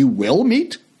true, that you will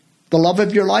meet the love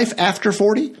of your life after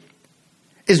 40?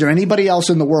 Is there anybody else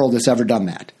in the world that's ever done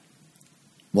that?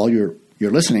 Well, you're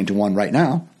listening to one right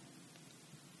now.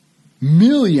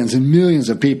 Millions and millions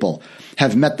of people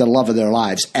have met the love of their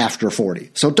lives after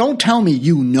 40. So don't tell me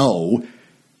you know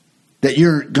that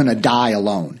you're going to die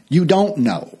alone. You don't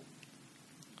know.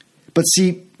 But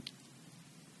see,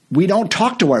 we don't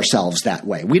talk to ourselves that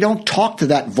way. We don't talk to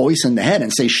that voice in the head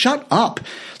and say, shut up.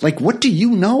 Like, what do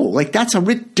you know? Like, that's a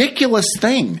ridiculous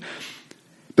thing.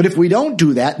 But if we don't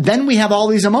do that, then we have all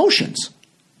these emotions,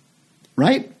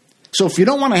 right? So if you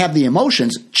don't want to have the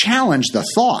emotions, challenge the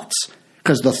thoughts,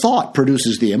 because the thought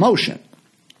produces the emotion.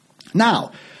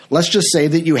 Now, let's just say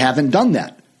that you haven't done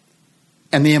that,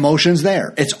 and the emotion's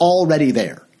there. It's already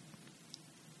there.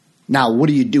 Now, what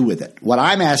do you do with it? What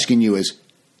I'm asking you is,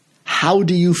 how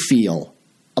do you feel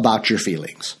about your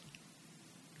feelings?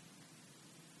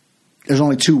 There's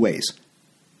only two ways.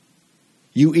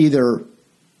 You either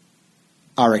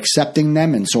are accepting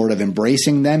them and sort of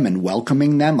embracing them and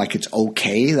welcoming them, like it's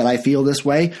okay that I feel this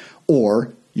way,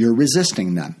 or you're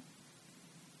resisting them.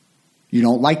 You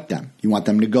don't like them. You want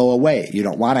them to go away. You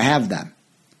don't want to have them.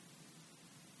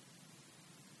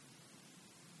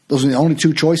 Those are the only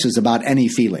two choices about any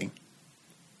feeling.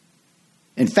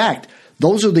 In fact,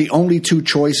 those are the only two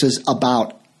choices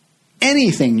about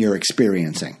anything you're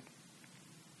experiencing.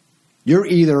 You're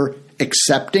either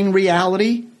accepting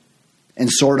reality and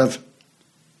sort of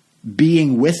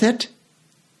being with it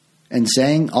and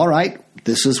saying, all right,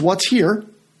 this is what's here.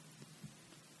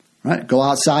 Right? Go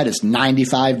outside, it's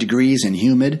 95 degrees and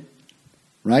humid.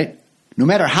 Right? No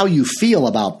matter how you feel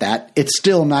about that, it's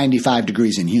still 95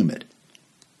 degrees and humid.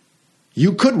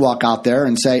 You could walk out there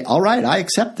and say, all right, I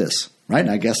accept this. Right?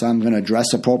 I guess I'm going to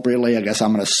dress appropriately. I guess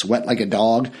I'm going to sweat like a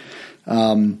dog.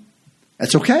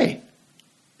 That's okay.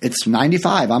 It's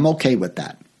 95. I'm okay with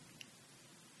that.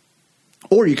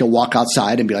 Or you can walk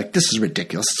outside and be like, this is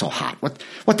ridiculous. It's so hot.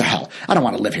 What the hell? I don't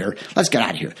want to live here. Let's get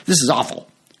out of here. This is awful.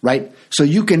 Right? So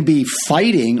you can be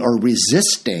fighting or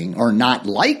resisting or not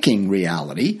liking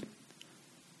reality,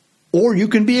 or you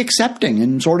can be accepting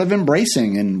and sort of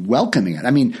embracing and welcoming it. I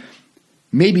mean,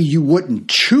 maybe you wouldn't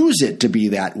choose it to be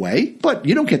that way, but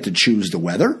you don't get to choose the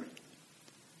weather.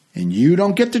 And you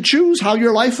don't get to choose how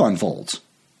your life unfolds.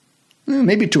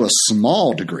 Maybe to a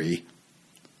small degree.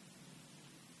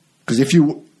 Because if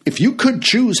you could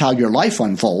choose how your life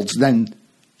unfolds, then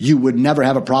you would never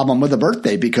have a problem with a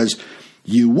birthday, because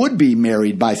you would be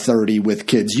married by 30 with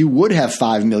kids. You would have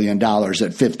 $5 million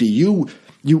at 50. You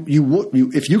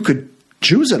would, if you could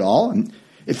choose it all, and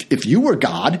if you were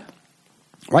God,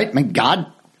 right? I mean,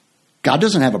 God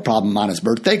doesn't have a problem on his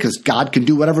birthday, because God can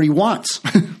do whatever he wants.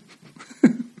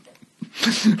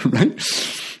 Right?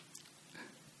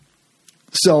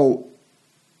 So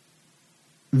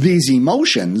these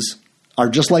emotions are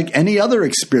just like any other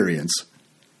experience,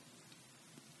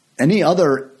 any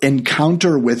other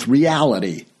encounter with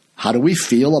reality. How do we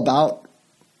feel about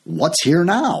what's here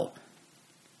now?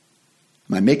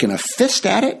 Am I making a fist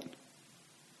at it?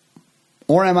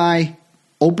 Or am I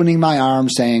opening my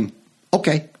arms saying,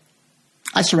 okay,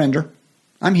 I surrender.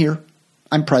 I'm here.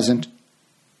 I'm present.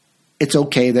 It's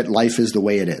okay that life is the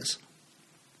way it is.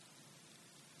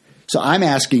 So I'm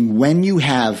asking, when you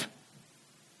have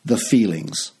the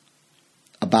feelings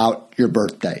about your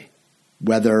birthday,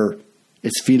 whether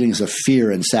it's feelings of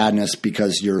fear and sadness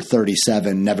because you're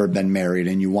 37, never been married,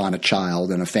 and you want a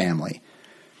child and a family,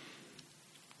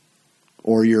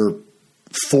 or you're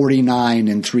 49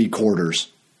 3/4,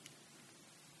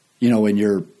 and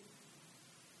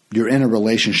you're in a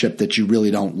relationship that you really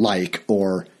don't like,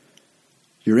 or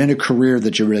you're in a career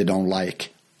that you really don't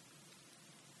like,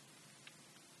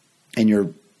 and you're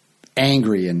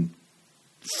angry and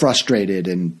frustrated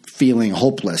and feeling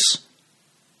hopeless.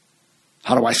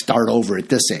 How do I start over at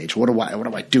this age? What do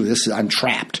I do? I'm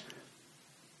trapped.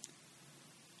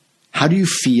 How do you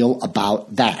feel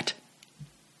about that?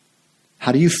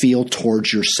 How do you feel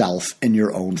towards yourself and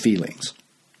your own feelings?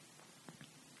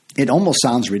 It almost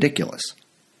sounds ridiculous.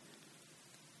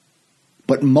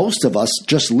 But most of us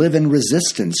just live in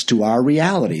resistance to our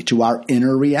reality, to our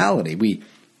inner reality.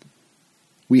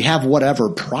 We have whatever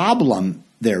problem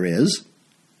there is,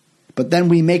 but then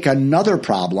we make another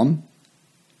problem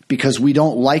because we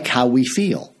don't like how we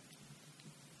feel.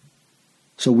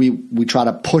 So we try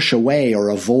to push away or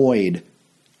avoid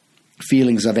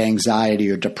feelings of anxiety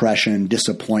or depression,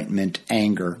 disappointment,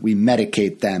 anger. We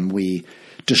medicate them. We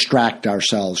distract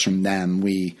ourselves from them.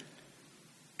 We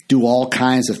do all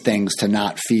kinds of things to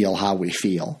not feel how we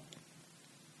feel.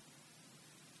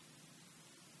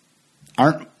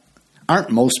 Aren't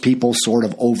most people sort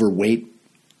of overweight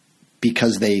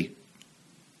because they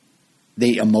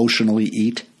emotionally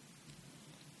eat?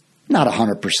 Not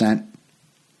 100%.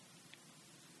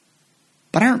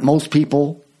 But aren't most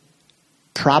people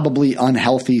probably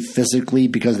unhealthy physically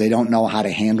because they don't know how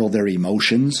to handle their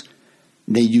emotions?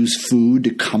 They use food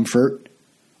to comfort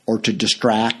or to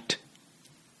distract.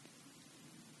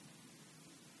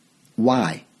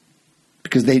 Why?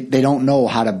 Because they don't know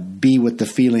how to be with the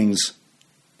feelings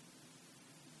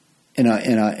in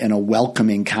a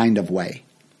welcoming kind of way.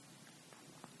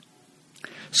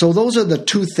 So those are the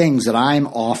two things that I'm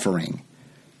offering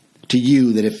to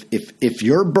you, that if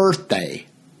your birthday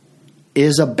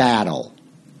is a battle,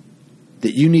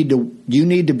 that you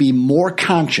need to be more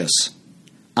conscious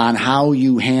on how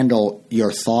you handle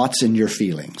your thoughts and your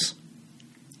feelings.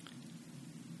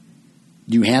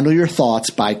 You handle your thoughts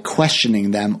by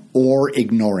questioning them or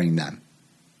ignoring them.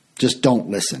 Just don't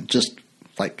listen. Just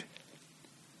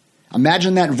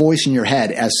imagine that voice in your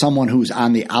head as someone who's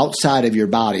on the outside of your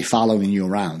body following you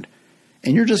around,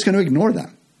 and you're just going to ignore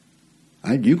them.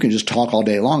 Right? You can just talk all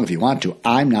day long if you want to.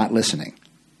 I'm not listening.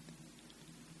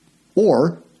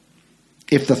 Or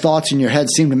if the thoughts in your head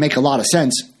seem to make a lot of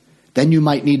sense, then you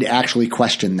might need to actually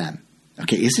question them.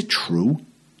 Okay, is it true?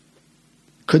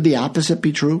 Could the opposite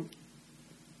be true?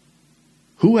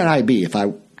 Who would I be if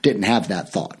I didn't have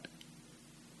that thought?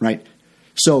 Right?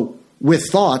 So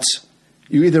with thoughts,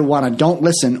 you either want to don't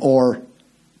listen or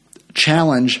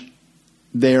challenge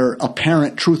their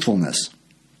apparent truthfulness.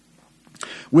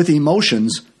 With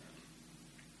emotions,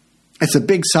 it's a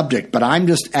big subject, but I'm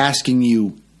just asking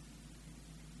you,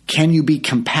 can you be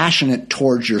compassionate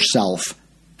towards yourself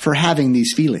for having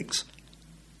these feelings?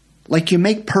 Like, you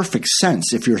make perfect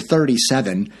sense if you're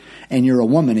 37 and you're a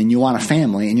woman and you want a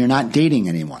family and you're not dating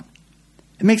anyone.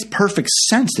 It makes perfect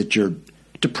sense that you're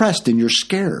depressed and you're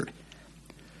scared.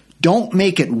 Don't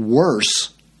make it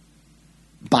worse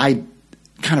by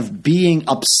kind of being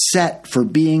upset for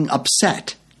being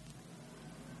upset.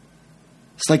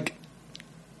 It's like,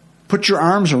 put your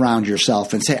arms around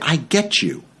yourself and say, I get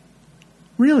you.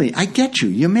 Really, I get you.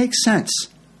 You make sense.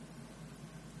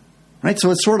 Right?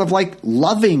 So it's sort of like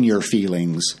loving your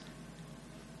feelings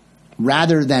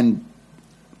rather than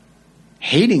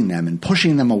hating them and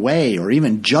pushing them away or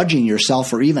even judging yourself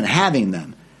for even having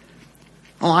them.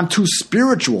 Oh, I'm too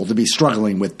spiritual to be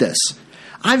struggling with this.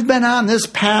 I've been on this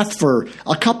path for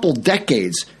a couple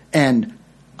decades and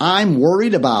I'm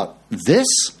worried about this?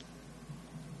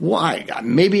 Why?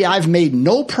 Maybe I've made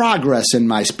no progress in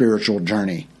my spiritual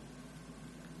journey.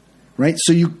 Right?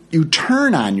 So you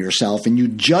turn on yourself and you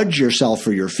judge yourself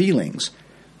for your feelings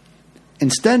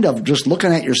instead of just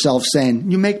looking at yourself saying,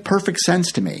 you make perfect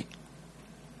sense to me.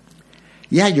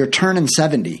 Yeah, you're turning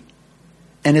 70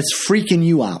 and it's freaking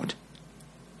you out.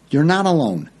 You're not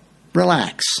alone.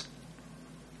 Relax.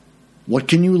 What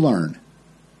can you learn?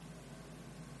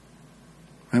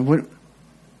 Right?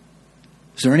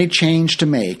 Is there any change to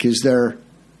make? Is there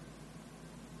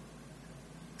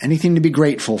anything to be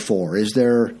grateful for? Is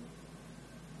there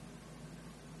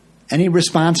any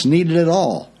response needed at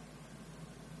all?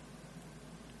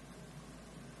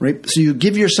 Right? So you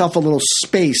give yourself a little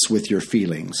space with your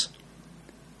feelings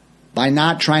by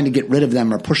not trying to get rid of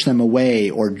them or push them away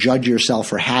or judge yourself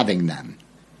for having them.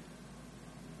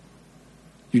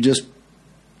 You just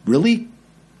really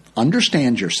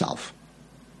understand yourself.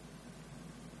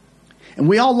 And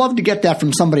we all love to get that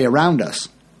from somebody around us.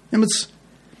 And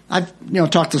I've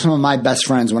talked to some of my best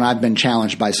friends when I've been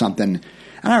challenged by something.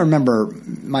 And I remember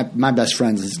my best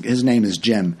friend, his name is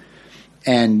Jim.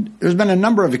 And there's been a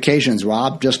number of occasions where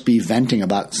I'll just be venting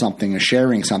about something or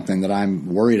sharing something that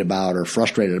I'm worried about or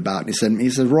frustrated about. And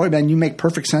he said, Roy, man, you make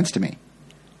perfect sense to me.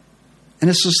 And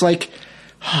it's just like,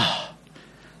 I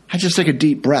just take a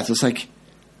deep breath. It's like,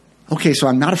 okay, so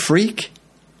I'm not a freak,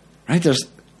 right?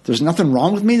 There's nothing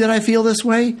wrong with me that I feel this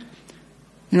way.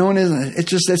 And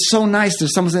it's so nice to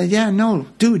someone say, yeah, no,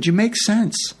 dude, you make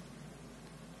sense.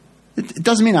 It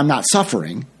doesn't mean I'm not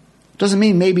suffering. It doesn't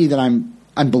mean maybe that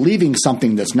I'm believing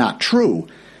something that's not true.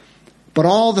 But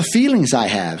all the feelings I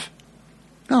have,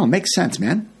 it makes sense,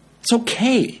 man. It's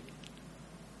okay.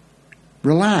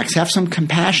 Relax. Have some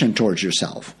compassion towards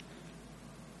yourself.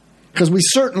 Because we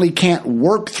certainly can't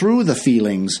work through the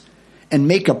feelings and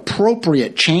make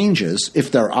appropriate changes,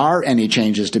 if there are any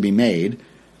changes to be made,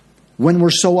 when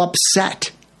we're so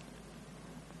upset.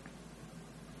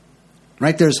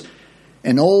 Right? There's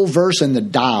an old verse in the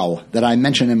Tao that I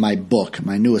mentioned in my book,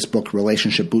 my newest book,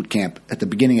 Relationship Bootcamp, at the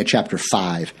beginning of chapter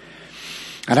 5.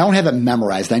 And I don't have it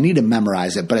memorized. I need to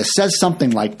memorize it. But it says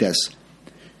something like this.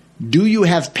 Do you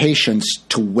have patience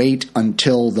to wait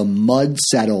until the mud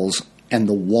settles and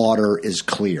the water is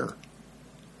clear?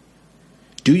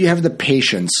 Do you have the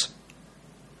patience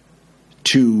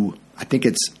to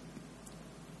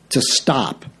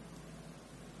stop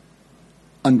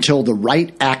until the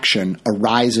right action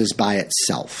arises by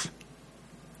itself?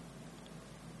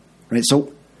 Right?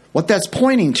 So what that's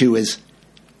pointing to is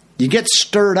you get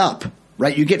stirred up,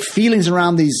 right? You get feelings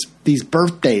around these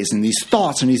birthdays and these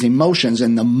thoughts and these emotions,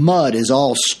 and the mud is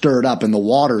all stirred up and the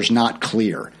water's not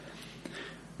clear,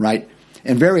 right?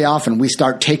 And very often we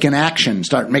start taking action,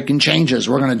 start making changes.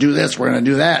 We're going to do this. We're going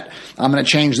to do that. I'm going to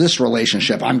change this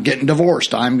relationship. I'm getting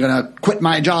divorced. I'm going to quit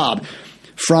my job,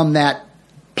 from that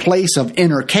place of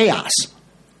inner chaos.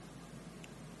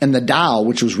 And the Tao,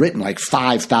 which was written like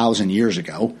 5,000 years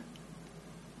ago,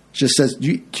 just says,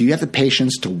 do you have the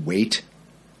patience to wait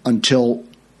until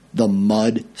the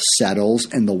mud settles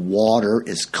and the water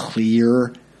is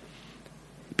clear?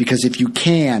 Because if you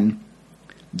can,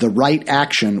 the right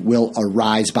action will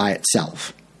arise by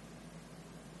itself.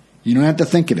 You don't have to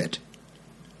think of it.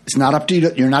 It's not up to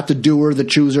you. You're not the doer, the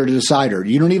chooser, the decider.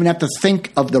 You don't even have to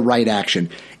think of the right action.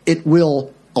 It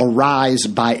will arise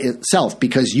by itself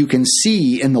because you can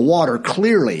see in the water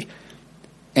clearly,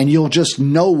 and you'll just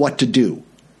know what to do.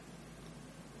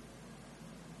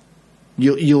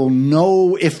 You'll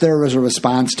know if there is a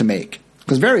response to make.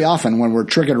 Because very often when we're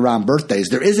triggered around birthdays,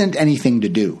 there isn't anything to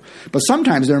do. But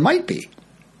sometimes there might be.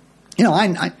 You know,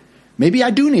 maybe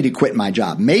I do need to quit my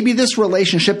job. Maybe this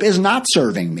relationship is not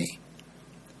serving me.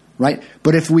 Right?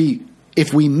 But if we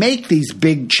make these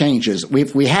big changes,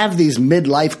 if we have these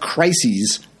midlife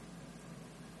crises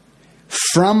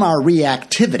from our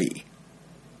reactivity,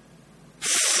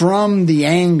 from the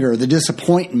anger, the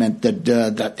disappointment,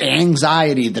 the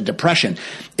anxiety, the depression,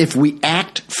 if we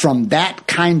act from that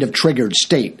kind of triggered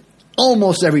state,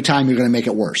 almost every time you're going to make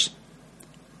it worse.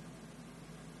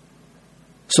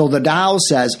 So the Tao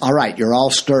says, all right, you're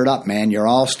all stirred up, man. You're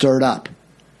all stirred up.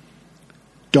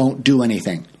 Don't do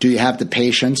anything. Do you have the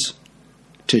patience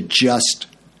to just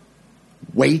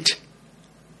wait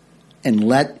and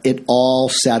let it all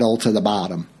settle to the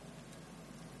bottom?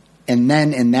 And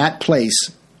then in that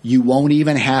place, you won't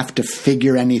even have to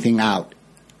figure anything out.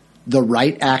 The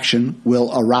right action will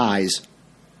arise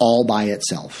all by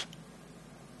itself.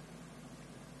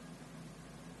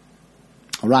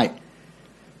 All right.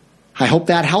 I hope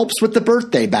that helps with the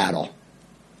birthday battle.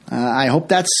 I hope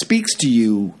that speaks to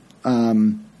you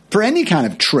for any kind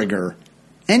of trigger,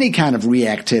 any kind of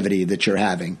reactivity that you're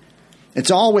having.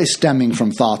 It's always stemming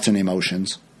from thoughts and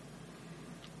emotions.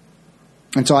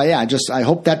 And so, I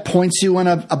hope that points you in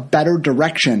a better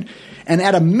direction. And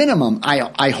at a minimum,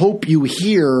 I hope you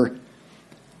hear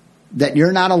that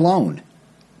you're not alone,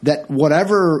 that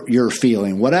whatever you're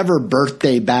feeling, whatever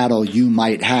birthday battle you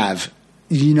might have,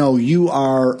 you know,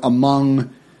 you're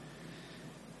among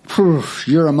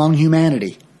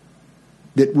humanity,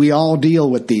 that we all deal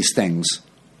with these things.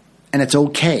 And it's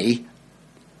okay.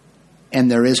 And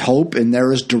there is hope and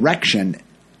there is direction.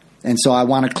 And so I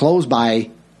want to close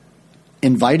by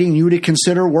inviting you to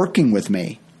consider working with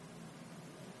me.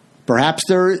 Perhaps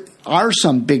there are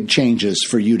some big changes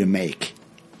for you to make.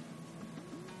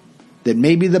 That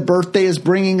maybe the birthday is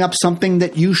bringing up something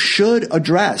that you should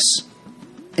address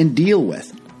and deal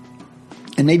with.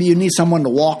 And maybe you need someone to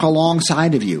walk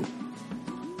alongside of you,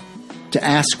 to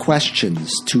ask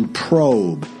questions, to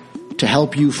probe, to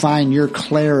help you find your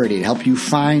clarity, to help you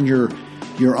find your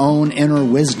own inner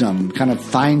wisdom, kind of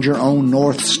find your own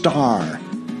North Star,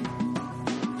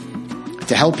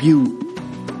 to help you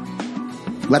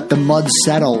let the mud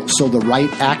settle so the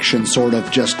right action sort of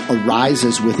just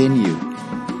arises within you.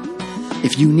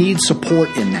 If you need support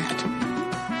in that,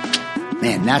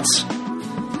 man, that's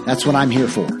what I'm here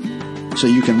for. So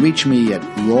you can reach me at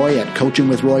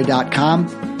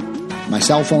roy@coachingwithroy.com. My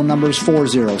cell phone number is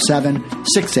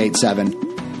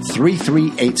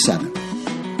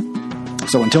 407-687-3387.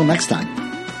 So until next time,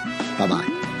 bye-bye.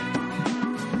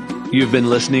 You've been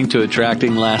listening to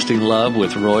Attracting Lasting Love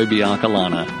with Roy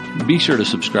Biancalana. Be sure to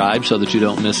subscribe so that you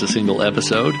don't miss a single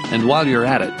episode. And while you're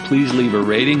at it, please leave a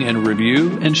rating and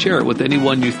review and share it with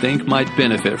anyone you think might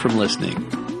benefit from listening.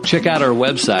 Check out our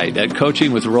website at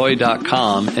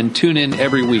coachingwithroy.com and tune in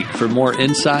every week for more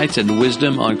insights and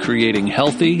wisdom on creating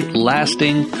healthy,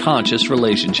 lasting, conscious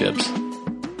relationships.